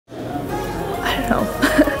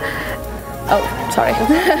Oh, sorry.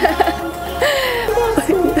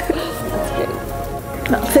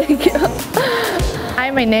 No, thank you.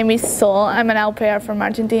 Hi, my name is Sol. I'm an au pair from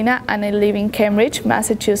Argentina and I live in Cambridge,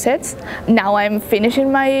 Massachusetts. Now I'm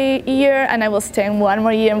finishing my year and I will stay 1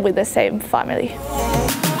 more year with the same family.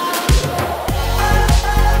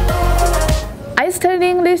 I studied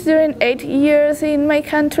English during 8 years in my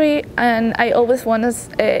country and I always wanted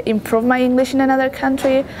to improve my English in another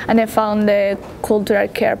country, and I found the cultural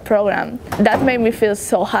care program. That made me feel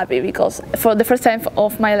so happy because for the first time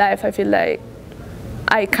of my life I feel like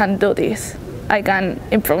I can do this. I can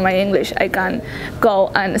improve my English. I can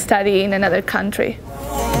go and study in another country.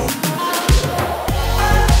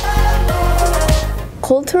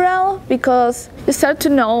 Cultural because you start to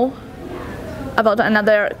know about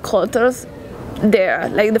another cultures there,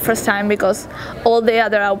 like the first time, because all the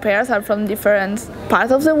other au pairs are from different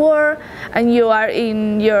parts of the world and you are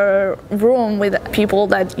in your room with people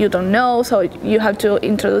that you don't know, so you have to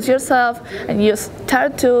introduce yourself and you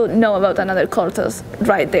start to know about another cultures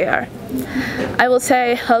right there. I would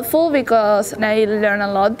say helpful because I learn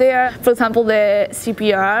a lot there. For example, the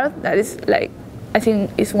CPR, that is like, I think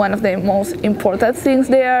is one of the most important things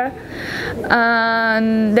there.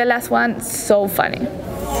 And the last one, so funny.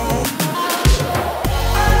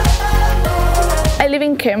 I live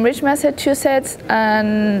in Cambridge, Massachusetts,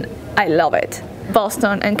 and I love it.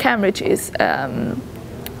 Boston and Cambridge is a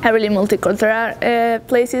really multicultural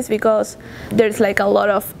places because there's like a lot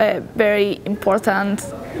of very important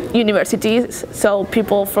universities, so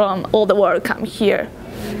people from all the world come here,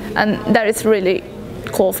 and that is really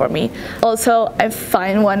cool for me. Also, I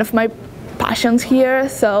find one of my passions here,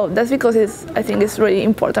 so that's because I think it's really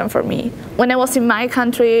important for me. When I was in my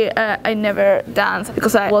country, I never danced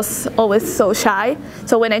because I was always so shy.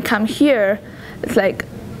 So when I come here, it's like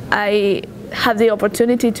I have the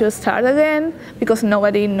opportunity to start again because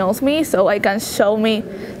nobody knows me, so I can show me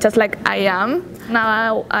just like I am.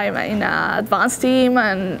 Now I'm in an advanced team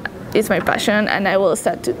and it's my passion, and I will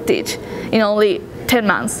start to teach in only 10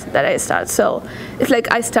 months that I start. So it's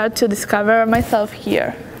like I start to discover myself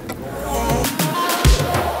here.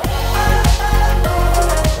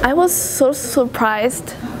 I was so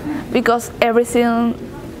surprised because everything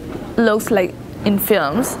looks like in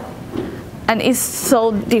films and it's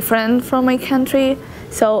so different from my country.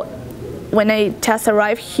 So when I just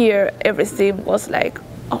arrived here, everything was like,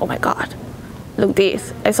 oh my God, look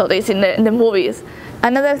this, I saw this in the movies.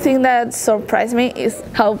 Another thing that surprised me is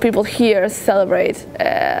how people here celebrate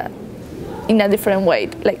in a different way,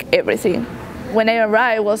 like everything. When I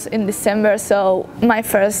arrived was in December, so my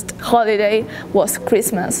first holiday was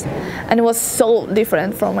Christmas, and it was so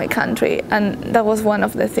different from my country, and that was one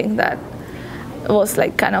of the things that was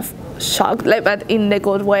like kind of shocked, like, but in the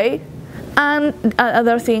good way. And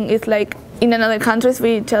another thing is like in another countries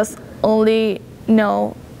we just only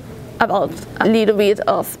know about a little bit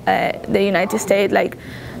of the United States, like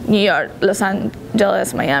New York, Los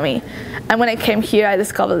Angeles, Miami. And when I came here, I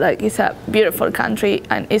discovered that it's a beautiful country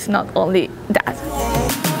and it's not only that.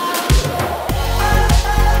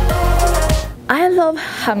 I love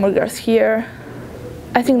hamburgers here.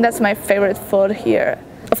 I think that's my favorite food here.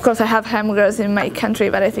 Of course, I have hamburgers in my country,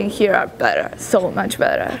 but I think here are better, so much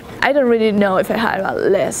better. I don't really know if I have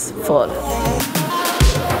less food.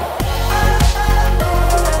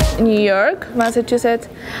 New York, Massachusetts.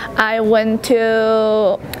 I went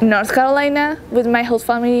to North Carolina with my whole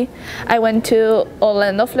family. I went to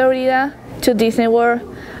Orlando, Florida, to Disney World.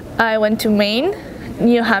 I went to Maine,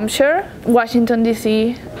 New Hampshire, Washington,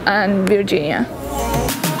 D.C., and Virginia.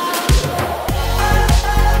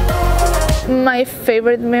 My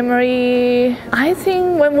favorite memory, I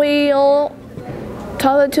think when we all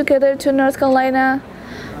traveled together to North Carolina,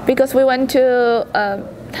 because we went to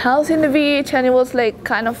house in the beach, and it was like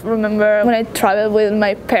kind of remember when I traveled with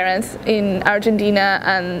my parents in Argentina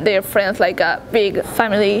and their friends, like a big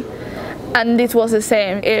family, and this was the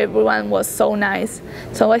same. Everyone was so nice,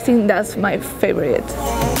 so I think that's my favorite.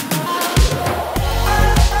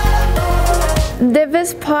 The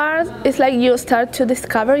best part is like you start to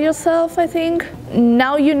discover yourself, I think.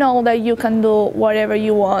 Now you know that you can do whatever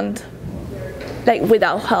you want, like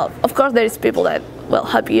without help. Of course there is people that will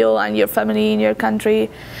help you and your family in your country,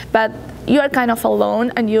 but you are kind of alone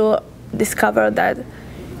and you discover that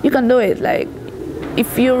you can do it. Like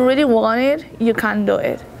if you really want it, you can do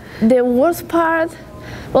it. The worst part,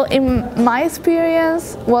 well, in my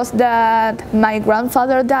experience, was that my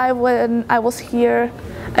grandfather died when I was here.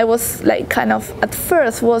 I was like kind of, at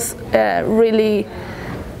first was really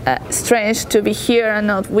strange to be here and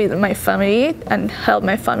not with my family and help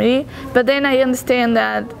my family, but then I understand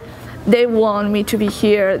that they want me to be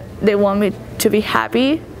here, they want me to be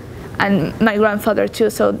happy, and my grandfather too,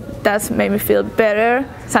 so that's made me feel better.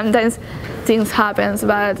 Sometimes things happen,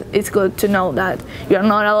 but it's good to know that you're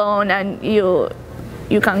not alone and you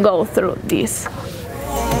can go through this.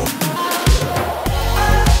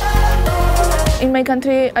 In my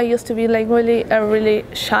country, I used to be like a really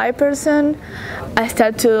shy person. I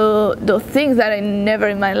started to do things that I never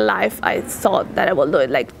in my life I thought that I would do it,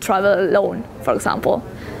 like travel alone, for example.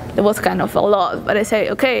 It was kind of a lot, but I say,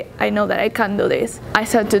 okay, I know that I can do this. I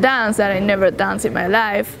started to dance that I never danced in my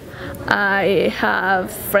life. I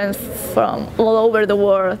have friends from all over the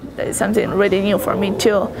world. That is something really new for me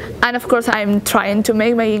too. And of course, I'm trying to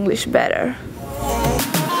make my English better.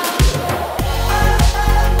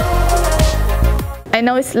 I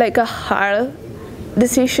know it's like a hard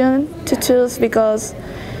decision to choose because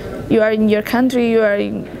you are in your country, you are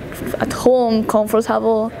at home,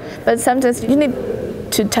 comfortable, but sometimes you need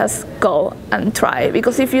to just go and try,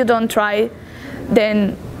 because if you don't try,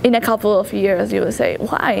 then in a couple of years you will say,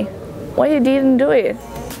 why you didn't do it?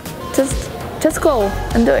 Just go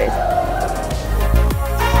and do it.